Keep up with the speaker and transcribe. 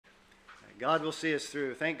God will see us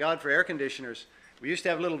through. Thank God for air conditioners. We used to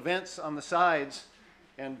have little vents on the sides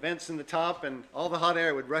and vents in the top, and all the hot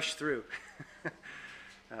air would rush through.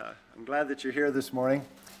 I'm glad that you're here this morning.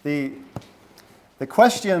 The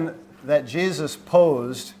question that Jesus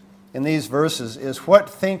posed in these verses is, what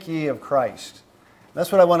think ye of Christ?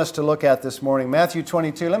 That's what I want us to look at this morning. Matthew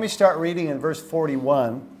 22. Let me start reading in verse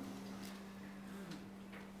 41.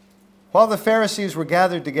 While the Pharisees were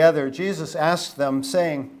gathered together, Jesus asked them,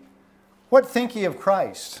 saying, What think ye of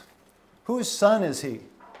Christ? Whose son is he?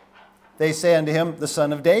 They say unto him, The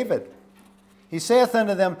son of David. He saith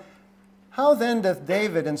unto them, How then doth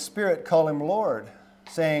David in spirit call him Lord,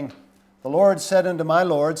 saying, The Lord said unto my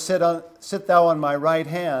Lord, Sit thou on my right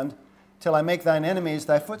hand, till I make thine enemies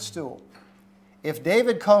thy footstool. If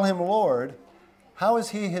David call him Lord, how is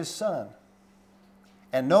he his son?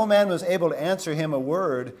 And no man was able to answer him a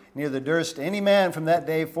word, neither durst any man from that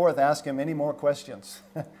day forth ask him any more questions.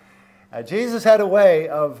 Jesus had a way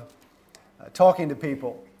of talking to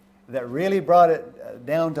people that really brought it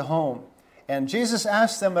down to home. And Jesus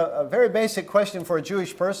asked them a very basic question for a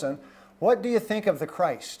Jewish person. What do you think of the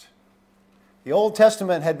Christ? The Old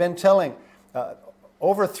Testament had been telling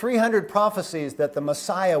over 300 prophecies that the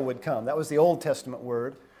Messiah would come. That was the Old Testament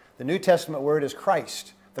word. The New Testament word is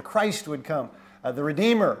Christ. The Christ would come. The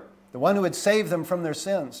Redeemer, the one who would save them from their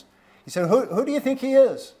sins. He said, who do you think he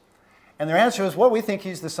is? And their answer was, well, we think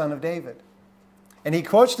he's the son of David. And he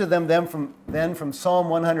quotes to them then from Psalm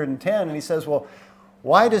 110, and he says, well,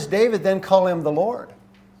 why does David then call him the Lord?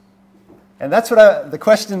 And that's what the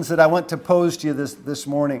questions that I want to pose to you this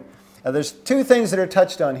morning. There's two things that are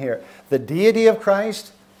touched on here. The deity of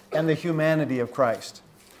Christ and the humanity of Christ.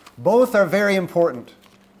 Both are very important.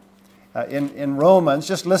 In Romans,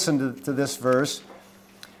 just listen to this verse.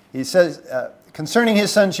 He says, concerning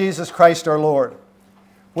his son Jesus Christ our Lord,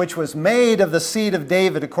 which was made of the seed of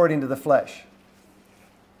David according to the flesh,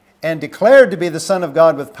 and declared to be the Son of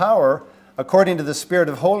God with power, according to the Spirit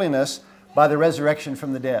of holiness, by the resurrection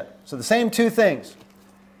from the dead. So the same two things.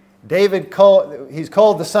 He's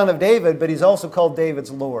called the Son of David, but he's also called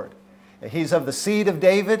David's Lord. He's of the seed of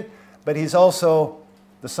David, but he's also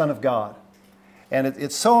the Son of God. And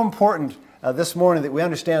it's so important this morning that we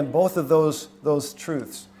understand both of those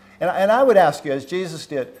truths. And I would ask you, as Jesus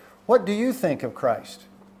did, what do you think of Christ?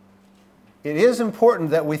 It is important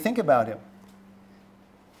that we think about him.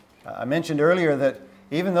 I mentioned earlier that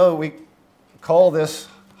even though we call this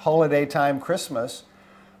holiday time Christmas,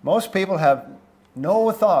 most people have no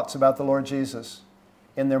thoughts about the Lord Jesus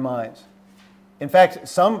in their minds. In fact,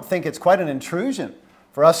 some think it's quite an intrusion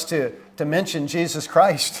for us to mention Jesus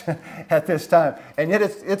Christ at this time. And yet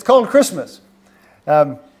it's called Christmas.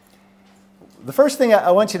 The first thing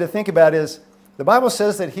I want you to think about is the Bible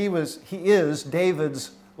says that he is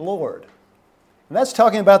David's Lord. And that's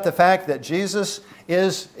talking about the fact that Jesus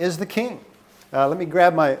is the King. Let me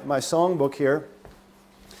grab my songbook here.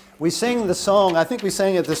 We sing the song, I think we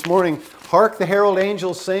sang it this morning, Hark the Herald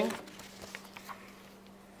Angels Sing.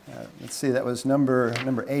 Let's see, that was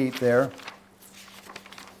number 8 there.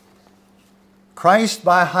 Christ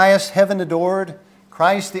by highest heaven adored,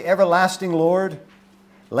 Christ the everlasting Lord.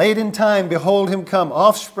 Late in time, behold him come,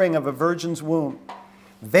 offspring of a virgin's womb.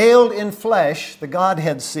 Veiled in flesh, the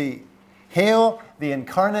Godhead see. Hail the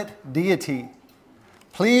incarnate deity.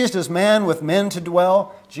 Pleased as man with men to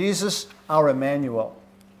dwell, Jesus our Emmanuel.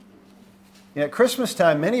 At Christmas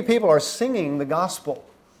time, many people are singing the gospel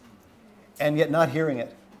and yet not hearing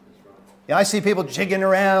it. I see people jigging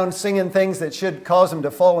around, singing things that should cause them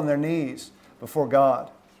to fall on their knees before God.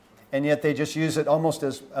 And yet they just use it almost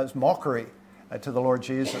as mockery to the Lord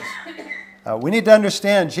Jesus. We need to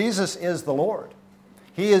understand Jesus is the Lord.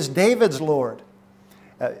 He is David's Lord.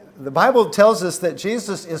 The Bible tells us that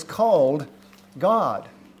Jesus is called God.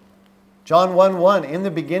 John 1:1, in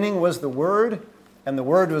the beginning was the Word, and the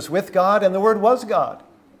Word was with God, and the Word was God.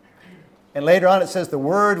 And later on it says the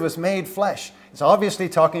Word was made flesh. It's obviously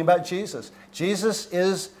talking about Jesus. Jesus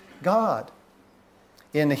is God.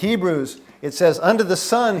 In Hebrews, it says, unto the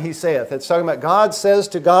Son he saith. It's talking about God says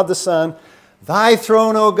to God the Son, Thy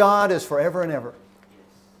throne, O God, is forever and ever.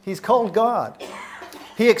 He's called God.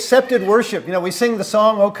 He accepted worship. We sing the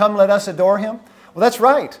song, Oh, come, let us adore him. Well, that's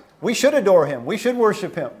right. We should adore him. We should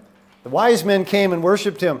worship him. The wise men came and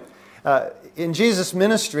worshiped him. In Jesus'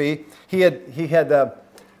 ministry, he had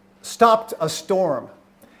stopped a storm.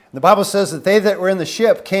 The Bible says that they that were in the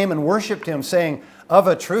ship came and worshiped him, saying, Of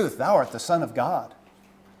a truth, thou art the Son of God.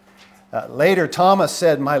 Later, Thomas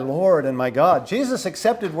said, My Lord and my God. Jesus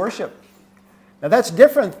accepted worship. Now, that's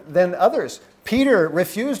different than others. Peter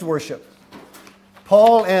refused worship.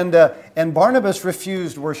 Paul and Barnabas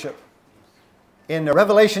refused worship. In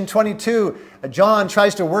Revelation 22, John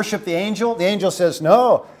tries to worship the angel. The angel says,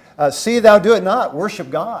 no, see thou do it not, worship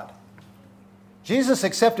God. Jesus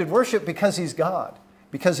accepted worship because he's God,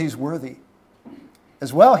 because he's worthy.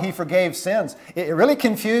 As well, he forgave sins. It really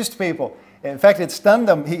confused people. In fact, it stunned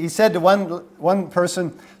them. He said to one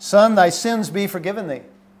person, son, thy sins be forgiven thee.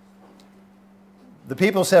 The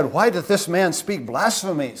people said, why doth this man speak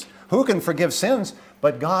blasphemies? Who can forgive sins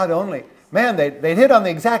but God only? Man, they hit on the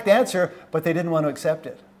exact answer, but they didn't want to accept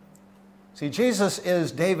it. See, Jesus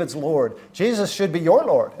is David's Lord. Jesus should be your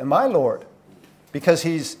Lord and my Lord because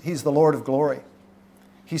he's the Lord of glory.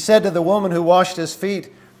 He said to the woman who washed his feet,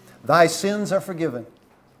 thy sins are forgiven.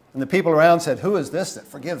 And the people around said, who is this that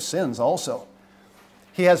forgives sins also?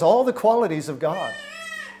 He has all the qualities of God.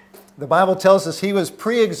 The Bible tells us he was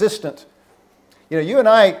pre-existent. You know, you and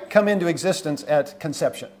I come into existence at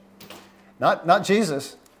conception. Not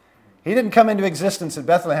Jesus. He didn't come into existence at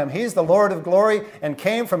Bethlehem. He's the Lord of glory and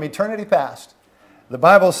came from eternity past. The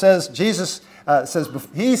Bible says, Jesus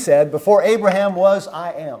he said, before Abraham was,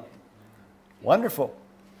 I am. Wonderful.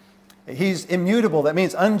 He's immutable. That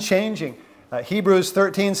means unchanging. Hebrews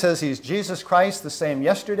 13 says he's Jesus Christ, the same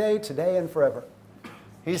yesterday, today, and forever.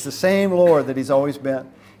 He's the same Lord that he's always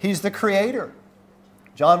been. He's the creator.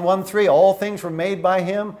 John 1:3, all things were made by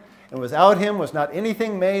him, and without him was not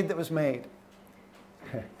anything made that was made.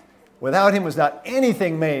 Without him was not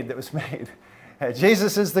anything made that was made.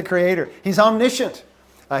 Jesus is the creator. He's omniscient.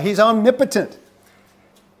 He's omnipotent.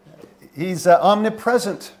 He's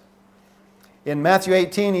omnipresent. In Matthew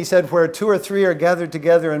 18, he said, where 2 or 3 are gathered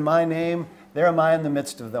together in my name, there am I in the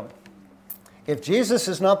midst of them. If Jesus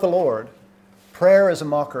is not the Lord, prayer is a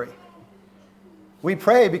mockery. We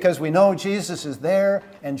pray because we know Jesus is there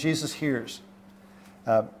and Jesus hears.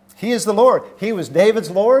 He is the Lord. He was David's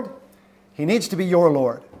Lord. He needs to be your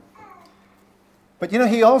Lord. But you know,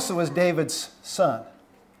 he also was David's son.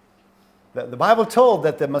 The Bible told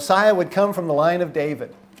that the Messiah would come from the line of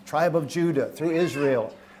David, tribe of Judah, through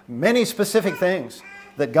Israel. Many specific things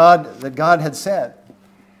that God had said.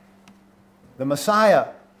 The Messiah,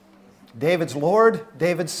 David's Lord,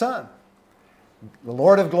 David's son. The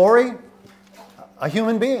Lord of glory, a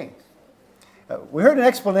human being. We heard an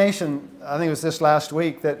explanation, I think it was this last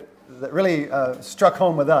week, that really struck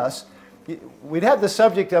home with us. We'd had the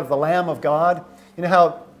subject of the Lamb of God. You know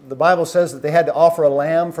how the Bible says that they had to offer a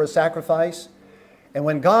lamb for a sacrifice? And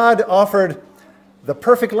when God offered the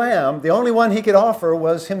perfect lamb, the only one he could offer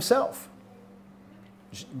was himself.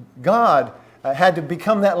 God had to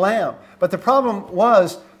become that lamb. But the problem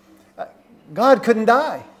was, God couldn't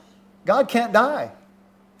die. God can't die.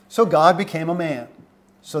 So God became a man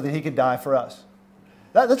so that he could die for us.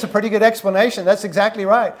 That's a pretty good explanation. That's exactly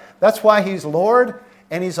right. That's why he's Lord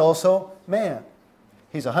and he's also man.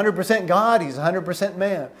 He's 100% God, he's 100%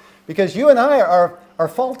 man. Because you and I are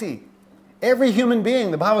faulty. Every human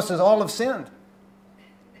being, the Bible says, all have sinned.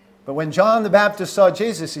 But when John the Baptist saw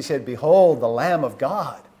Jesus, he said, behold, the Lamb of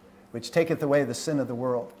God, which taketh away the sin of the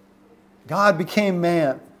world. God became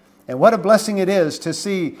man. And what a blessing it is to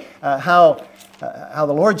see how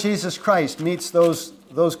the Lord Jesus Christ meets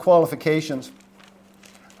those qualifications.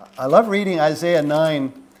 I love reading Isaiah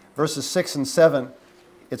 9, verses 6 and 7.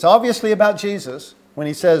 It's obviously about Jesus when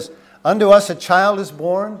he says, unto us a child is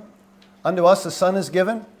born, unto us a son is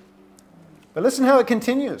given. But listen how it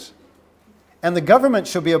continues. And the government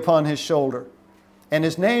shall be upon his shoulder, and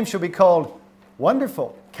his name shall be called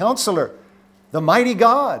Wonderful, Counselor, the Mighty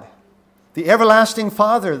God, the Everlasting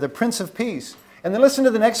Father, the Prince of Peace. And then listen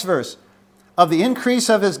to the next verse. Of the increase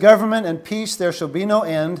of his government and peace there shall be no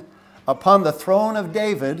end upon the throne of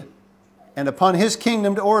David and upon his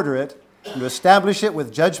kingdom to order it and to establish it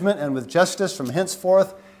with judgment and with justice from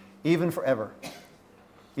henceforth even forever.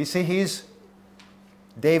 You see, he's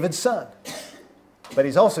David's son, but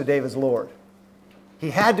he's also David's Lord.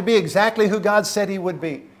 He had to be exactly who God said he would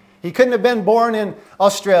be. He couldn't have been born in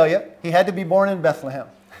Australia. He had to be born in Bethlehem.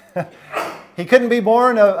 He couldn't be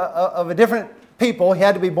born of a different people. He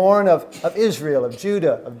had to be born of Israel, of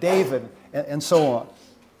Judah, of David, and so on.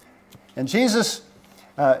 And Jesus,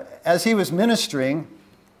 as he was ministering,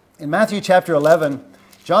 in Matthew chapter 11,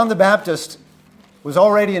 John the Baptist was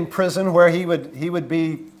already in prison where he would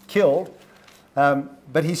be killed.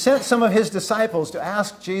 But he sent some of his disciples to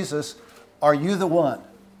ask Jesus, are you the one?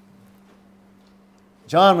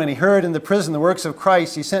 John, when he heard in the prison the works of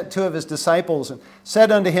Christ, he sent 2 of his disciples and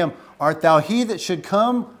said unto him, art thou he that should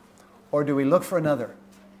come, or do we look for another?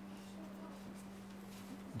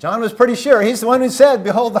 John was pretty sure. He's the one who said,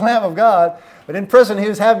 behold the Lamb of God. But in prison he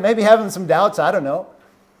was maybe having some doubts. I don't know.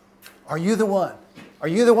 Are you the one? Are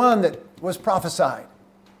you the one that was prophesied?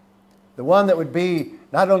 The one that would be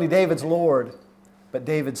not only David's Lord, but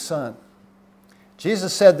David's son.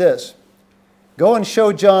 Jesus said this, "Go and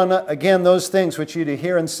show John again those things which you do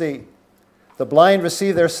hear and see. The blind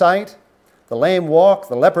receive their sight, the lame walk,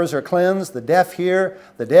 the lepers are cleansed, the deaf hear,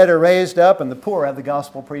 the dead are raised up, and the poor have the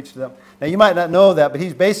gospel preached to them." Now you might not know that, but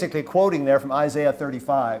he's basically quoting there from Isaiah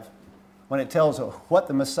 35 when it tells what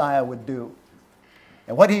the Messiah would do.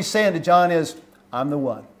 And what he's saying to John is, I'm the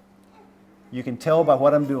one. You can tell by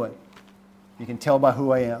what I'm doing. You can tell by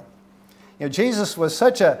who I am. You know, Jesus was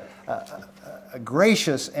such a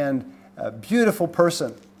gracious and beautiful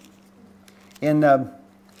person. In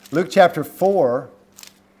Luke chapter 4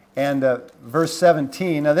 and verse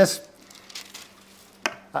 17, now this,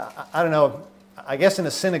 I don't know, I guess in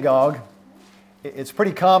a synagogue, it's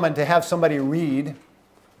pretty common to have somebody read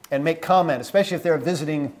and make comment, especially if they're a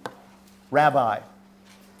visiting rabbi.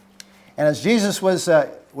 And as Jesus was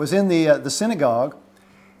in the synagogue,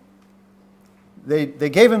 they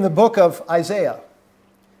gave him the book of Isaiah.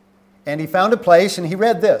 And he found a place and he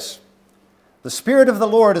read this. "The Spirit of the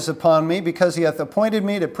Lord is upon me, because he hath appointed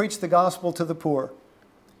me to preach the gospel to the poor.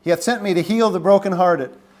 He hath sent me to heal the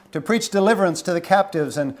brokenhearted, to preach deliverance to the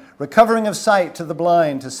captives, and recovering of sight to the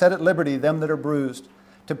blind, to set at liberty them that are bruised,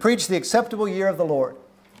 to preach the acceptable year of the Lord."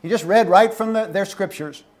 He just read right from their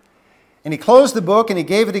scriptures. And he closed the book and he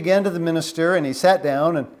gave it again to the minister, and he sat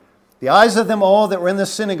down, and the eyes of them all that were in the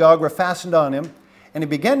synagogue were fastened on him. And he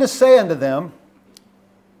began to say unto them,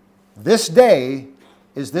 "This day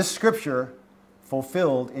is this scripture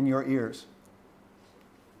fulfilled in your ears."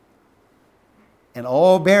 And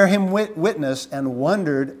all bare him witness, and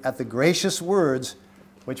wondered at the gracious words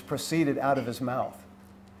which proceeded out of his mouth.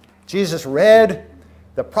 Jesus read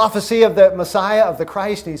the prophecy of the Messiah, of the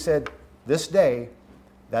Christ, and he said, this day,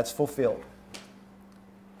 that's fulfilled.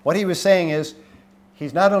 What he was saying is,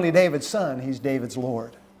 he's not only David's son, he's David's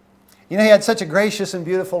Lord. You know, he had such a gracious and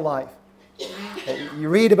beautiful life. You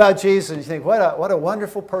read about Jesus and you think, what a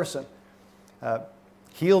wonderful person.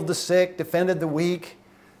 Healed the sick, defended the weak,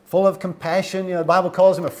 full of compassion. You know, the Bible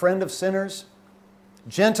calls him a friend of sinners.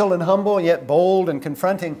 Gentle and humble, yet bold and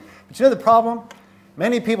confronting. But you know the problem?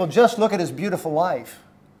 Many people just look at his beautiful life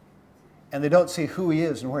and they don't see who he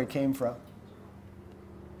is and where he came from.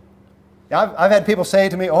 Now, I've had people say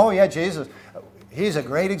to me, "Oh yeah, Jesus, he's a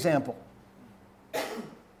great example.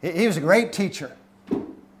 He was a great teacher." Well,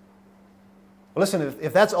 listen,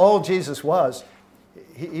 if that's all Jesus was,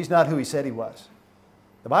 he's not who he said he was.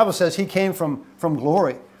 The Bible says he came from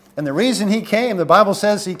glory. And the reason he came, the Bible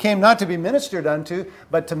says he came not to be ministered unto,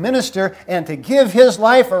 but to minister and to give his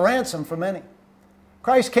life a ransom for many.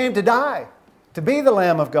 Christ came to die, to be the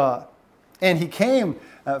Lamb of God. And he came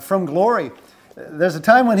from glory. There's a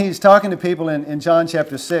time when he's talking to people in John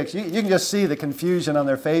chapter 6. You can just see the confusion on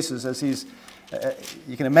their faces as he's,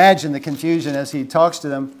 you can imagine the confusion as he talks to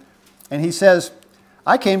them. And he says,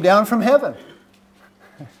 "I came down from heaven."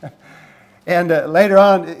 And later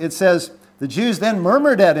on it says, the Jews then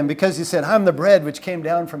murmured at him because he said, "I'm the bread which came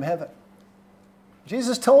down from heaven."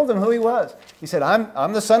 Jesus told them who he was. He said,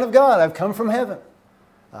 I'm the Son of God. I've come from heaven.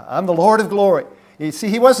 I'm the Lord of glory. You see,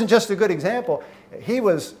 he wasn't just a good example. He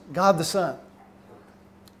was God the Son.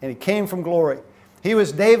 And he came from glory. He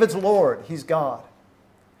was David's Lord. He's God.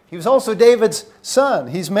 He was also David's son.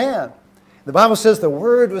 He's man. The Bible says the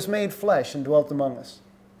Word was made flesh and dwelt among us.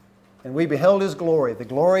 And we beheld his glory, the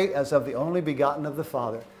glory as of the only begotten of the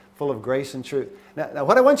Father, full of grace and truth. Now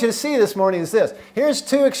what I want you to see this morning is this. Here's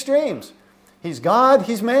two extremes. He's God,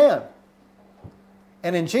 he's man.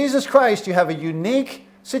 And in Jesus Christ you have a unique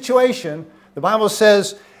situation. The Bible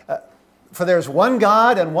says, "For there's one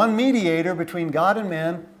God and one mediator between God and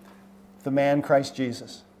man, the man Christ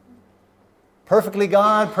Jesus." Perfectly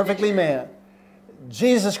God, perfectly man.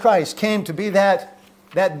 Jesus Christ came to be that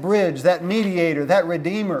bridge, that mediator, that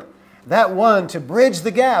redeemer, that one to bridge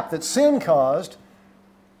the gap that sin caused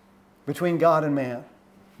between God and man.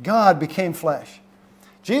 God became flesh.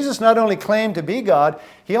 Jesus not only claimed to be God,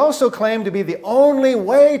 he also claimed to be the only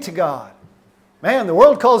way to God. Man, the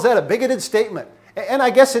world calls that a bigoted statement. And I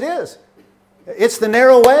guess it is. It's the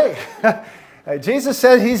narrow way. Jesus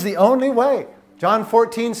said he's the only way. John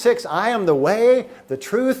 14:6, "I am the way, the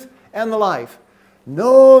truth, and the life.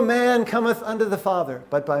 No man cometh unto the Father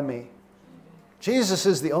but by me." Jesus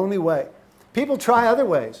is the only way. People try other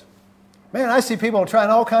ways. Man, I see people trying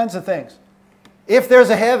all kinds of things. If there's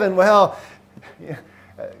a heaven, well,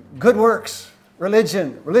 good works,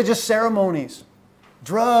 religion, religious ceremonies,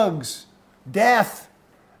 drugs, death,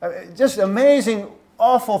 just amazing,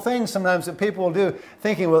 awful things sometimes that people will do,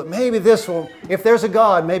 thinking, well, maybe this will, if there's a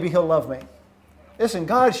God, maybe he'll love me. Listen,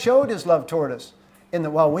 God showed his love toward us in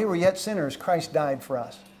that while we were yet sinners, Christ died for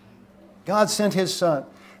us. God sent his Son.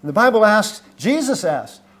 And the Bible asks, Jesus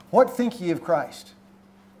asked, what think ye of Christ?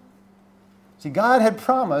 See, God had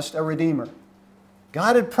promised a Redeemer.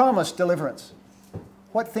 God had promised deliverance.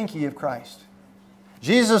 What think ye of Christ?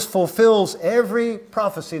 Jesus fulfills every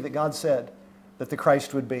prophecy that God said that the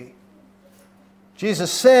Christ would be.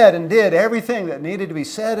 Jesus said and did everything that needed to be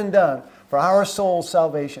said and done for our soul's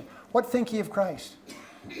salvation. What think ye of Christ?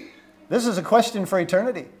 This is a question for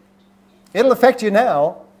eternity. It'll affect you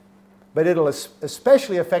now, but it'll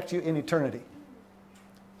especially affect you in eternity.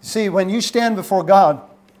 See, when you stand before God,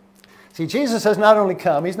 see, Jesus has not only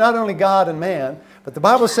come, He's not only God and man, but the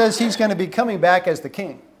Bible says He's going to be coming back as the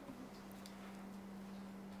King.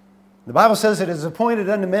 The Bible says it is appointed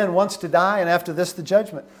unto men once to die, and after this the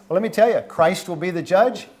judgment. Well, let me tell you, Christ will be the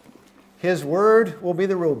judge. His word will be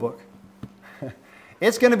the rule book.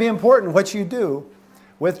 It's going to be important what you do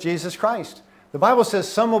with Jesus Christ. The Bible says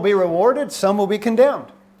some will be rewarded, some will be condemned.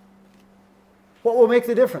 What will make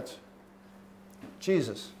the difference?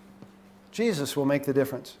 Jesus. Jesus will make the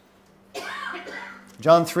difference.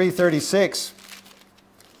 John 3:36,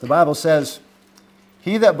 the Bible says,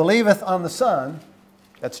 he that believeth on the Son,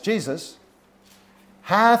 that's Jesus,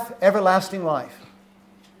 hath everlasting life.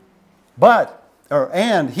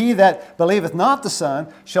 And he that believeth not the Son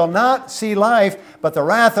shall not see life, but the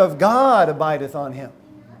wrath of God abideth on him.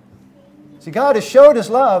 See, God has showed His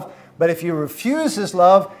love, but if you refuse His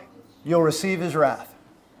love, you'll receive His wrath.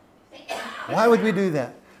 Why would we do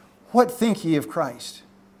that? What think ye of Christ?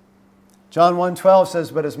 John 1:12 says,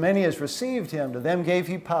 but as many as received Him, to them gave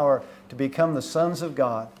He power to become the sons of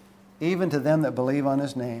God, even to them that believe on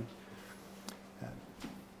His name.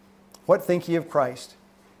 What think ye of Christ?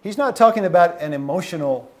 He's not talking about an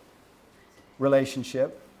emotional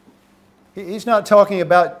relationship. He's not talking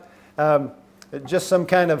about just some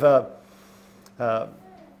kind of a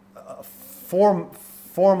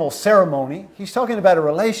formal ceremony. He's talking about a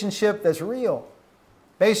relationship that's real,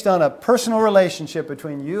 based on a personal relationship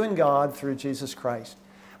between you and God through Jesus Christ.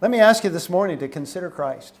 Let me ask you this morning to consider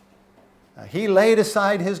Christ. He laid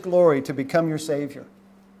aside His glory to become your Savior.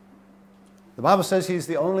 The Bible says He's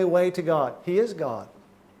the only way to God. He is God.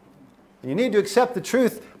 And you need to accept the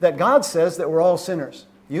truth that God says that we're all sinners.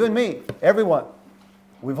 You and me, everyone.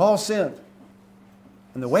 We've all sinned.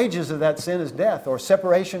 And the wages of that sin is death or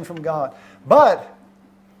separation from God. But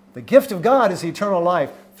the gift of God is eternal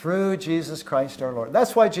life through Jesus Christ our Lord.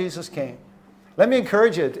 That's why Jesus came. Let me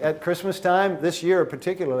encourage you at Christmas time, this year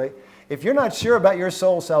particularly, if you're not sure about your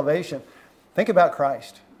soul's salvation, think about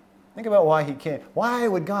Christ. Think about why He came. Why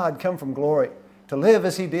would God come from glory to live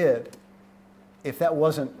as He did if that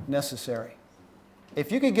wasn't necessary?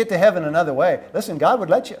 If you could get to heaven another way, listen, God would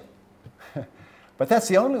let you. But that's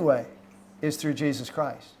the only way, is through Jesus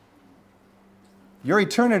Christ. Your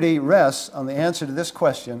eternity rests on the answer to this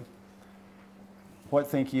question, what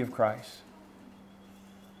think ye of Christ?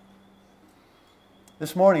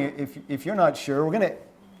 This morning, if you're not sure, we're going to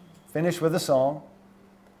finish with a song.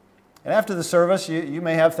 And after the service, you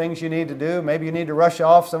may have things you need to do. Maybe you need to rush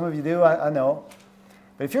off. Some of you do, I know.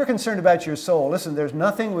 But if you're concerned about your soul, listen, there's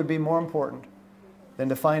nothing would be more important than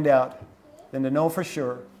to find out, than to know for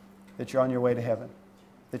sure that you're on your way to heaven,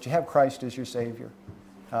 that you have Christ as your Savior.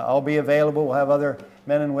 I'll be available. We'll have other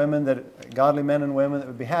men and women, godly men and women that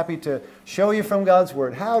would be happy to show you from God's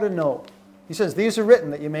Word how to know. He says, these are written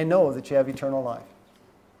that you may know that you have eternal life.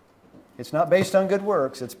 It's not based on good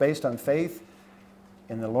works. It's based on faith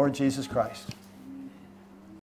in the Lord Jesus Christ.